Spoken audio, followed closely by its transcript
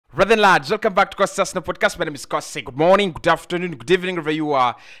Rather lads, welcome back to Cossy podcast. My name is Cossy. Good morning, good afternoon, good evening, wherever you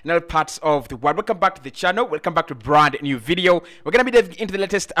are in other parts of the world. Welcome back to the channel. Welcome back to a brand new video. We're going to be diving into the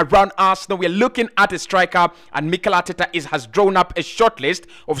latest around Arsenal. We're looking at a striker, and Mikel Arteta has drawn up a short list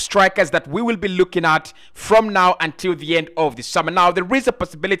of strikers that we will be looking at from now until the end of the summer. Now, there is a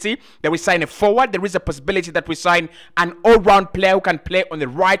possibility that we sign a forward. There is a possibility that we sign an all-round player who can play on the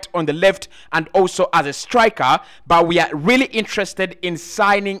right, on the left, and also as a striker. But we are really interested in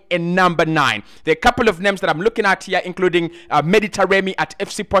signing a number 9. There are a couple of names that I'm looking at here, including Mehdi Taremi at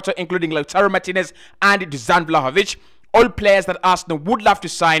FC Porto, including Lautaro Martinez and Dusan Vlahovic. All players that Arsenal would love to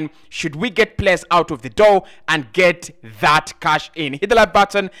sign should we get players out of the door and get that cash in. Hit the like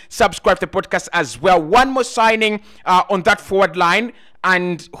button, subscribe to the podcast as well. One more signing on that forward line.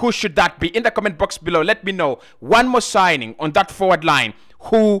 And who should that be? In the comment box below, let me know. One more signing on that forward line.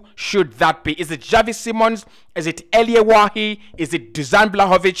 Who should that be? Is it Xavi Simons? Is it Elie Wahi? Is it Dusan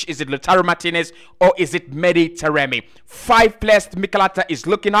Vlahovic? Is it Lautaro Martinez? Or is it Mehdi Taremi? 5 players Mikel Arteta is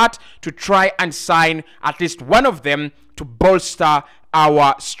looking at to try and sign at least one of them to bolster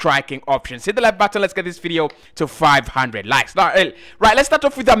our striking options. Hit the like button. Let's get this video to 500 likes. Now, right, let's start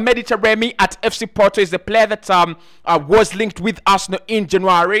off with Mehdi Taremi at FC Porto. Is the player that was linked with Arsenal in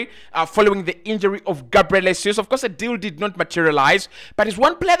January following the injury of Gabriel Jesus. Of course, a deal did not materialize, but he's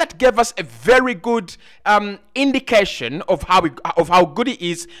one player that gave us a very good indication of how good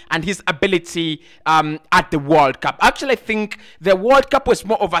he is and his ability at the World Cup. Actually, I think the World Cup was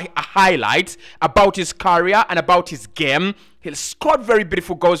more of a highlight about his career and about his game. He scored very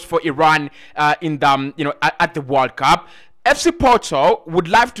beautiful goals for Iran in the at the World Cup. FC Porto would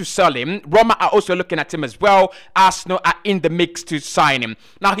love to sell him. Roma are also looking at him as well. Arsenal are in the mix to sign him.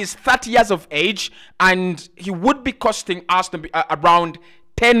 Now, he's 30 years of age, and he would be costing Arsenal around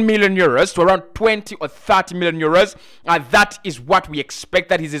 10 million euros to around 20 or 30 million euros. That is what we expect.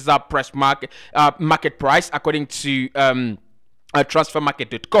 That is his price market price, according to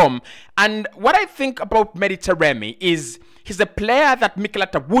transfermarket.com. And what I think about Mehdi Taremi is he's a player that Mikel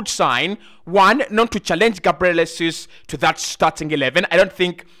Arteta would sign, one, not to challenge Gabriel Jesus to that starting 11. I don't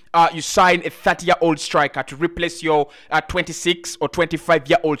think you sign a 30-year-old striker to replace your 26 or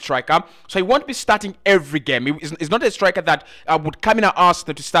 25-year-old striker. So he won't be starting every game. He's not a striker that would come in at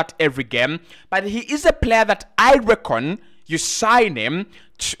Arsenal to start every game. But he is a player that I reckon you sign him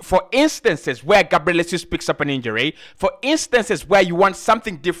for instances where Gabriel Jesus picks up an injury, for instances where you want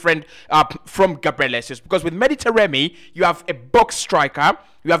something different from Gabriel Jesus. Because with Mehdi Taremi, you have a box striker,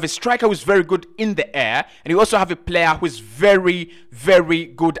 you have a striker who's very good in the air, and you also have a player who's very, very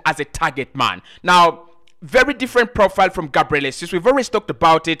good as a target man. Now, very different profile from Gabriel Jesus. We've always talked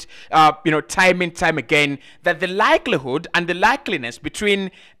about it, time and time again, that the likelihood and the likeliness between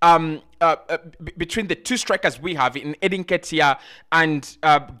the two strikers we have in Edin Ketia and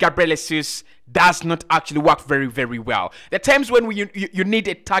Gabriel Jesus does not actually work very, very well. There are times when you need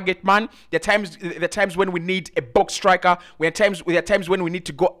a target man. There are times when we need a box striker. There are times when we need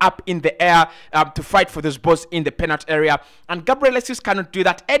to go up in the air to fight for those balls in the penalty area. And Gabriel Jesus cannot do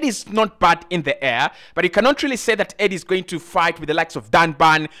that. Eddie is not bad in the air, but you cannot really say that Eddie is going to fight with the likes of Dan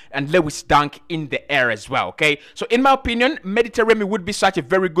Ban and Lewis Dunk in the air as well. Okay, so in my opinion, Mehdi Taremi would be such a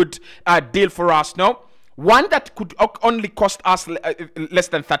very good deal for Arsenal. One that could only cost us less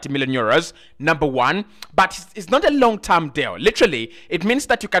than 30 million euros, number one. But it's not a long-term deal. Literally, it means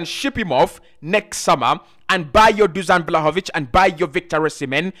that you can ship him off next summer and buy your Dusan Vlahovic and buy your Victor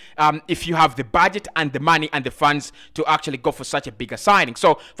Osimhen if you have the budget and the money and the funds to actually go for such a bigger signing.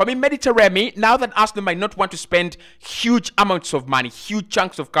 So, for me, Mehdi Taremi, now that Arsenal might not want to spend huge amounts of money, huge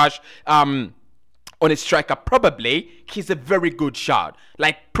chunks of cash, on a striker, probably he's a very good shot.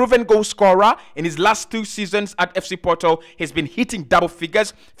 Like, proven goal scorer in his last 2 seasons at FC Porto, he's been hitting double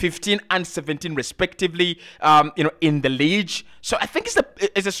figures, 15 and 17 respectively, in the league. So I think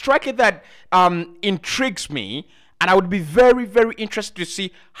it's a striker that intrigues me, and I would be very, very interested to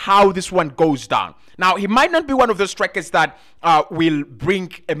see how this one goes down. Now, he might not be one of those strikers that will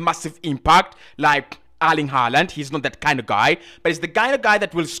bring a massive impact like Erling Haaland. He's not that kind of guy, but he's the kind of guy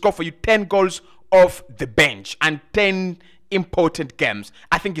that will score for you 10 goals off the bench and 10 important games.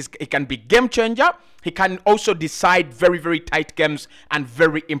 I think he can be game changer. He can also decide very, very tight games and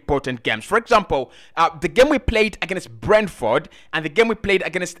very important games. For example, the game we played against Brentford and the game we played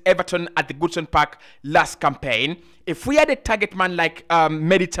against Everton at the Goodson Park last campaign, if we had a target man like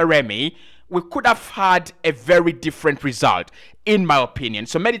Mehdi Taremi, we could have had a very different result. in my opinion.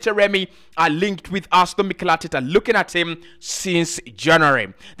 So Mediterranean are linked with Arsenal. Mikel Arteta looking at him since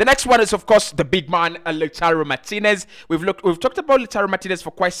January. The next one is, of course, the big man, Lautaro Martinez. We've talked about Lautaro Martinez for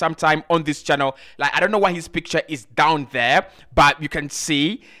quite some time on this channel. Like, I don't know why his picture is down there, but you can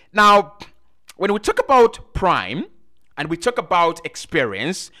see. Now, when we talk about prime, and we talk about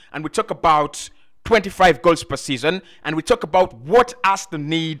experience, and we talk about 25 goals per season, and we talk about what Arsenal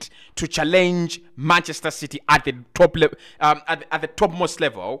need to challenge Manchester City at the top at the topmost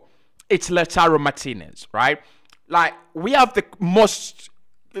level, it's Lautaro Martinez, right? Like, we have the most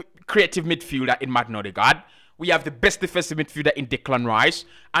creative midfielder in Martin Odegaard. We have the best defensive midfielder in Declan Rice,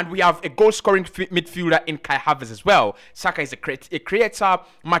 and we have a goal-scoring midfielder in Kai Havertz as well. Saka is a creator,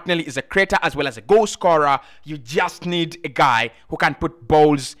 Martinelli is a creator as well as a goal scorer. You just need a guy who can put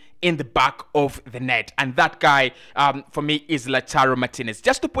balls in the back of the net, and that guy, for me, is Lautaro Martinez.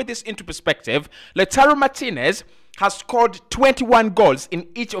 Just to put this into perspective, Lautaro Martinez has scored 21 goals in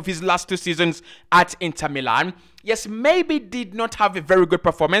each of his last 2 seasons at Inter Milan. Yes, maybe did not have a very good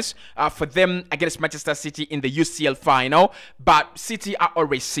performance for them against Manchester City in the UCL final, but City are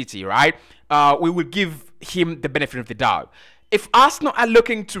always City, right? We will give him the benefit of the doubt. If Arsenal are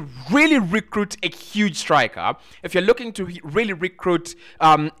looking to really recruit a huge striker, if you're looking to really recruit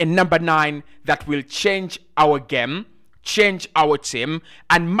a number 9 that will change our game, change our team,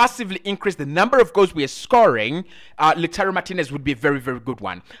 and massively increase the number of goals we are scoring, Lautaro Martinez would be a very, very good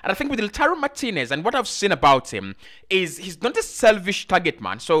one. And I think with Lautaro Martinez, and what I've seen about him, is he's not a selfish target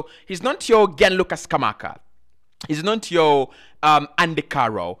man. So he's not your Gianluca Scamacca. He's not your Andy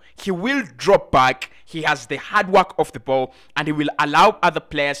Carroll. He will drop back. He has the hard work off the ball, and he will allow other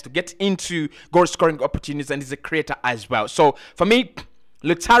players to get into goal-scoring opportunities, and he's a creator as well. So for me,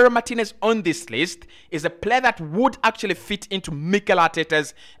 Lautaro Martinez on this list is a player that would actually fit into Mikel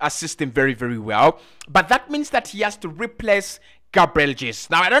Arteta's system very, very well. But that means that he has to replace Gabriel Jesus.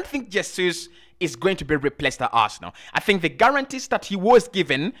 Now, I don't think Jesus is going to be replaced at Arsenal. I think the guarantees that he was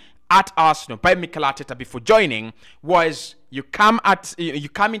given at Arsenal by Mikel Arteta before joining was you come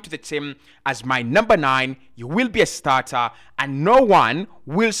into the team as my number 9, you will be a starter, and no one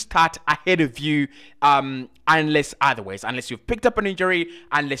will start ahead of you unless you've picked up an injury,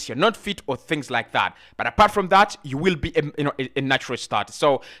 unless you're not fit or things like that. But apart from that, you will be a natural starter.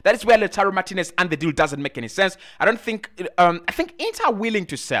 So that is where Lautaro Martinez and the deal doesn't make any sense. I don't think I think Inter are willing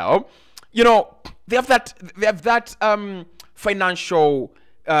to sell. You know, they have that financial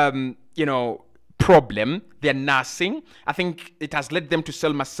problem they're nursing. I think it has led them to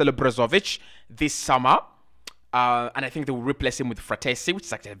sell Marcelo Brozovic this summer, and I think they will replace him with Fratesi, which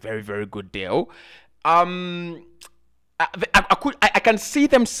is actually a very, very good deal. I can see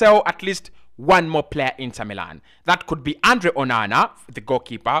them sell at least one more player in Inter Milan. That could be Andre Onana, the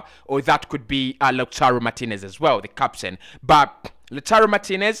goalkeeper, or that could be Lautaro Martinez as well, the captain. But Lautaro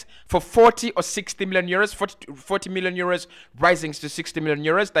Martinez for 40 or 60 million euros, 40 million euros rising to 60 million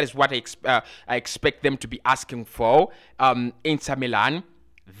euros. That is what I expect them to be asking for Inter Milan.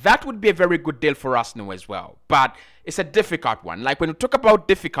 That would be a very good deal for Arsenal as well. But it's a difficult one. Like, when we talk about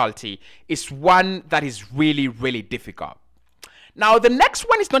difficulty, it's one that is really, really difficult. Now, the next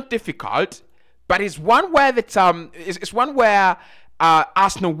one is not difficult, but it's one where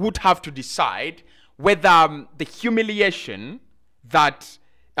Arsenal would have to decide whether the humiliation that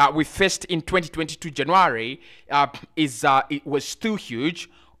we faced in 2022 January it was too huge,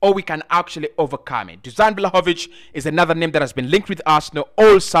 or we can actually overcome it. Dusan Vlahovic is another name that has been linked with Arsenal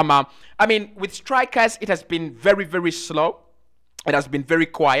all summer. I mean, with strikers, it has been very, very slow. It has been very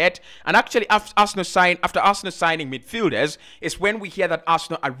quiet. And actually, after Arsenal signing midfielders, is when we hear that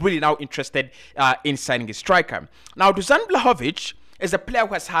Arsenal are really now interested in signing a striker. Now, Dusan Vlahovic is a player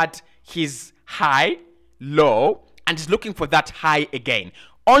who has had his high, low, and is looking for that high again.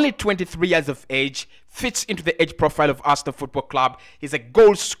 Only 23 years of age, fits into the age profile of Arsenal Football Club. He's a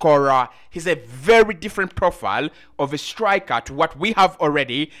goal scorer. He's a very different profile of a striker to what we have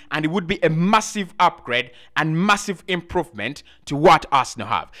already, and it would be a massive upgrade and massive improvement to what Arsenal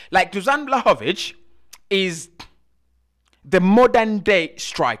have. Like, Dusan Vlahovic is the modern day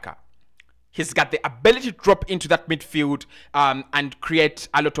striker. He's got the ability to drop into that midfield and create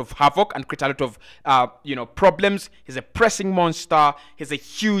a lot of havoc and create a lot of problems. He's a pressing monster. He's a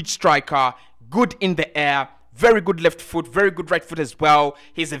huge striker, good in the air, very good left foot, very good right foot as well.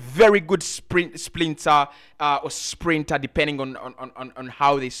 He's a very good sprinter or sprinter, depending on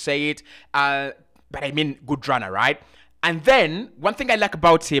how they say it. But I mean, good runner, right? And then, one thing I like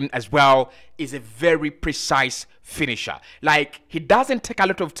about him as well is a very precise finisher. Like, he doesn't take a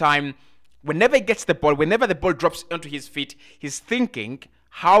lot of time. Whenever he gets the ball, whenever the ball drops onto his feet, he's thinking,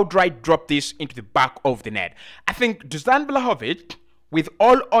 how do I drop this into the back of the net? I think Dusan Vlahovic, with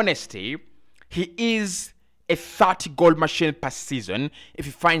all honesty, he is a 30-goal machine per season if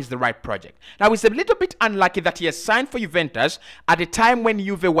he finds the right project. Now, it's a little bit unlucky that he has signed for Juventus at a time when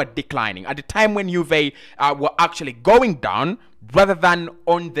Juve were declining, at the time when Juve were actually going down rather than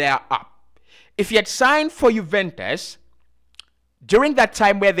on their up. If he had signed for Juventus during that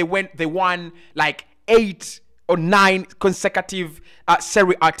time where they won like 8 or 9 consecutive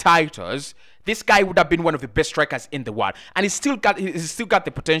Serie A titles, this guy would have been one of the best strikers in the world, and he's still got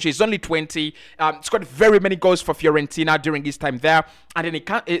the potential. He's only 20. Scored very many goals for Fiorentina during his time there, and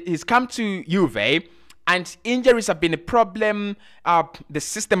then he's come to Juve, and injuries have been a problem. The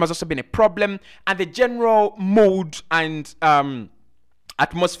system has also been a problem, and the general mood and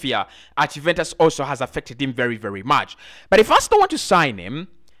atmosphere at Juventus also has affected him very, very much. But if Arsenal want to sign him,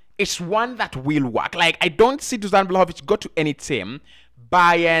 it's one that will work. Like, I don't see Dusan Vlahovic go to any team,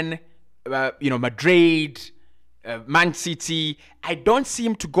 Bayern, Madrid, Man City. I don't see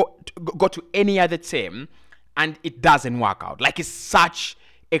him to go to any other team, and it doesn't work out. Like, he's such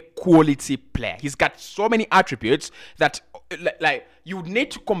a quality player. He's got so many attributes that, like, you would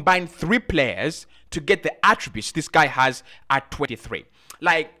need to combine 3 players to get the attributes this guy has at 23.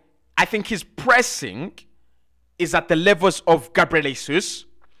 Like, I think his pressing is at the levels of Gabriel Jesus.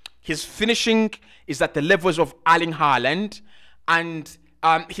 His finishing is at the levels of Erling Haaland, and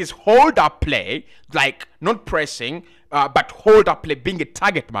his hold-up play, like not pressing, but hold-up play, being a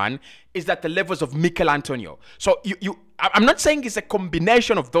target man, is at the levels of Mikel Antonio. So I'm not saying it's a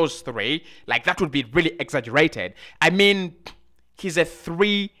combination of those 3, like that would be really exaggerated. I mean, he's a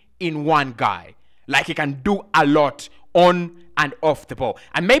 3-in-1 guy. Like, he can do a lot on and off the ball.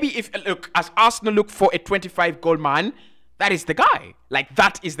 And maybe as Arsenal look for a 25-goal man, that is the guy. Like,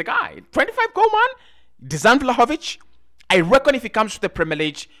 that is the guy. 25-goal man, Dusan Vlahovic. I reckon if he comes to the Premier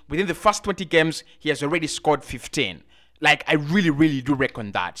League, within the first 20 games, he has already scored 15. Like, I really, really do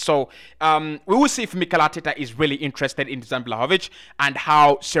reckon that. So, we will see if Mikel Arteta is really interested in Dusan Vlahovic and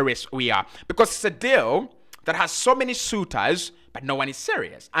how serious we are. Because it's a deal that has so many suitors, but no one is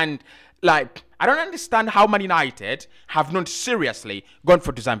serious. And, like, I don't understand how Man United have not seriously gone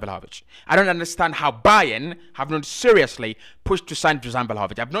for Dusan Vlahovic. I don't understand how Bayern have not seriously pushed to sign Dusan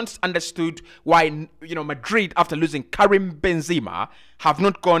Vlahovic. I've not understood why, Madrid, after losing Karim Benzema, have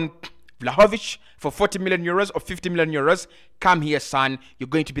not gone Vlahovic for 40 million euros or 50 million euros. Come here, son. You're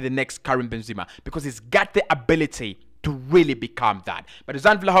going to be the next Karim Benzema, because he's got the ability to really become that. But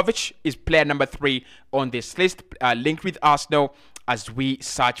Dusan Vlahovic is player number 3 on this list, linked with Arsenal, as we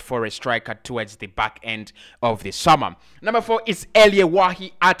search for a striker towards the back end of the summer. Number 4 is Elie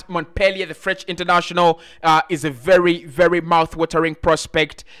Wahi at Montpellier. The French international is a very, very mouth-watering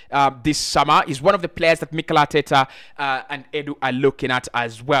prospect this summer. He's one of the players that Mikel Arteta and Edu are looking at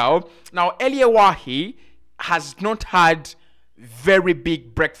as well. Now, Elie Wahi has not had very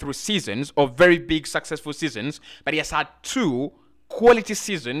big breakthrough seasons or very big successful seasons, but he has had 2 quality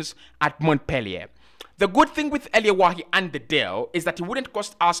seasons at Montpellier. The good thing with Elie Wahi and the deal is that it wouldn't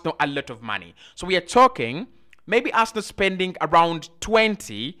cost Arsenal a lot of money. So we are talking maybe Arsenal spending around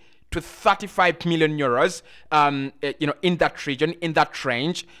 20 to 35 million euros, in that region, in that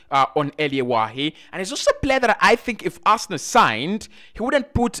range, on Elie Wahi. And he's also a player that I think if Arsenal signed, he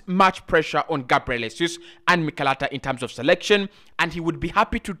wouldn't put much pressure on Gabriel Jesus and Mikel Arteta in terms of selection, and he would be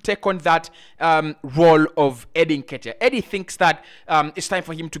happy to take on that role of Eddie Nketiah. Eddie thinks that it's time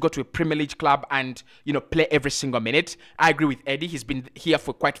for him to go to a Premier League club and, play every single minute. I agree with Eddie. He's been here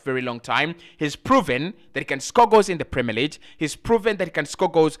for quite a very long time. He's proven that he can score goals in the Premier League. He's proven that he can score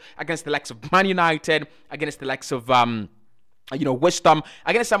goals against the likes of Man United, against the likes of West Ham,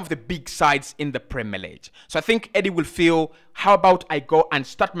 against some of the big sides in the Premier League. So I think Eddie will feel, how about I go and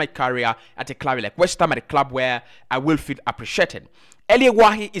start my career at a club like West Ham, at a club where I will feel appreciated. Elie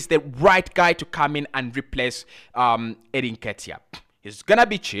Wahi is the right guy to come in and replace Eddie Nketiah. He's gonna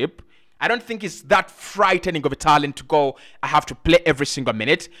be cheap. I don't think he's that frightening of a talent to go, I have to play every single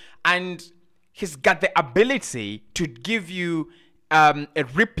minute. And he's got the ability to give you a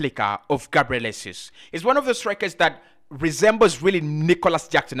replica of Gabriel Jesus. He's one of the strikers that resembles really Nicholas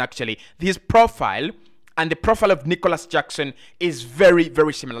Jackson, actually. His profile and the profile of Nicholas Jackson is very,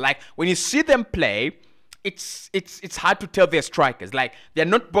 very similar. Like, when you see them play, it's hard to tell they're strikers. Like, they're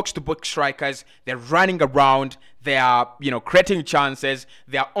not box-to-box strikers. They're running around. They are, creating chances.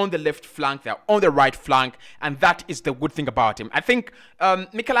 They are on the left flank. They are on the right flank. And that is the good thing about him. I think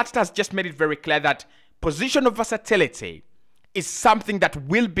Mikel Arteta has just made it very clear that positional versatility is something that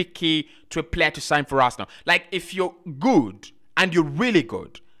will be key to a player to sign for Arsenal. Like, if you're good and you're really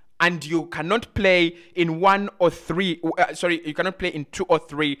good and you cannot play in one or three, you cannot play in two or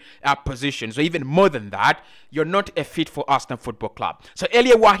three positions, or even more than that, you're not a fit for Arsenal Football Club. So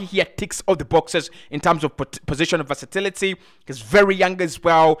Elie Wahi here ticks all the boxes in terms of position versatility. He's very young as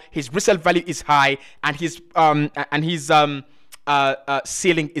well. His resale value is high, and his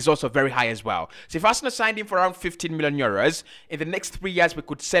ceiling is also very high as well. So if Arsenal signed him for around 15 million euros, in the next 3 years we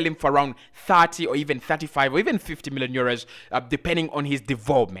could sell him for around 30 or even 35 or even 50 million euros, depending on his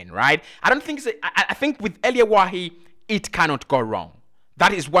development, right? I think with Elie Wahi, it cannot go wrong.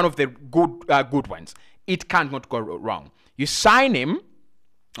 That is one of the good ones. It cannot go wrong. You sign him,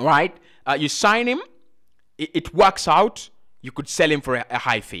 right? You sign him, it works out, you could sell him for a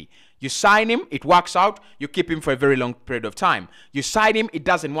high fee. You sign him, it works out, you keep him for a very long period of time. You sign him, it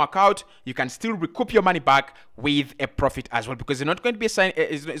doesn't work out, you can still recoup your money back with a profit as well, because it's not going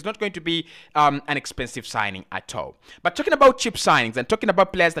to be an expensive signing at all. But talking about cheap signings and talking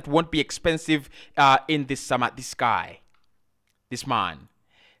about players that won't be expensive in this summer, this man,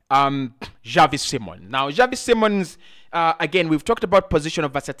 Xavi Simons. Now, Xavi Simons, again, we've talked about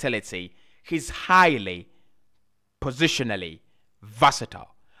positional versatility. He's highly positionally versatile.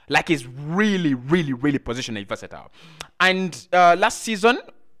 Like, he's really, really, really positionally versatile. And last season,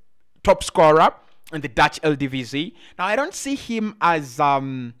 top scorer in the Dutch Eredivisie. Now, I don't see him as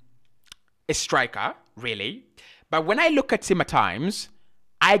a striker, really. But when I look at him at times,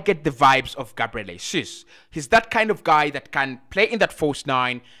 I get the vibes of Gabriel Jesus. He's that kind of guy that can play in that false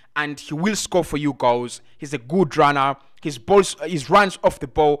nine, and he will score for you goals. He's a good runner. His runs off the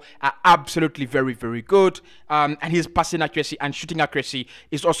ball are absolutely very, very good. And his passing accuracy and shooting accuracy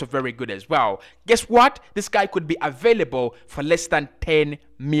is also very good as well. Guess what? This guy could be available for less than 10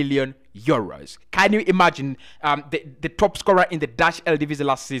 million euros. Can you imagine the top scorer in the Dutch Eredivisie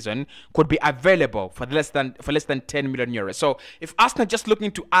last season could be available for less than 10 million euros? So if Arsenal just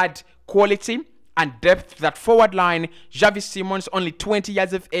looking to add quality and depth to that forward line, Xavi Simons, only 20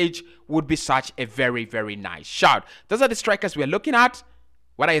 years of age, would be such a very, very nice shout. Those are the strikers we're looking at.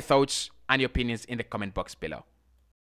 What are your thoughts and your opinions in the comment box below?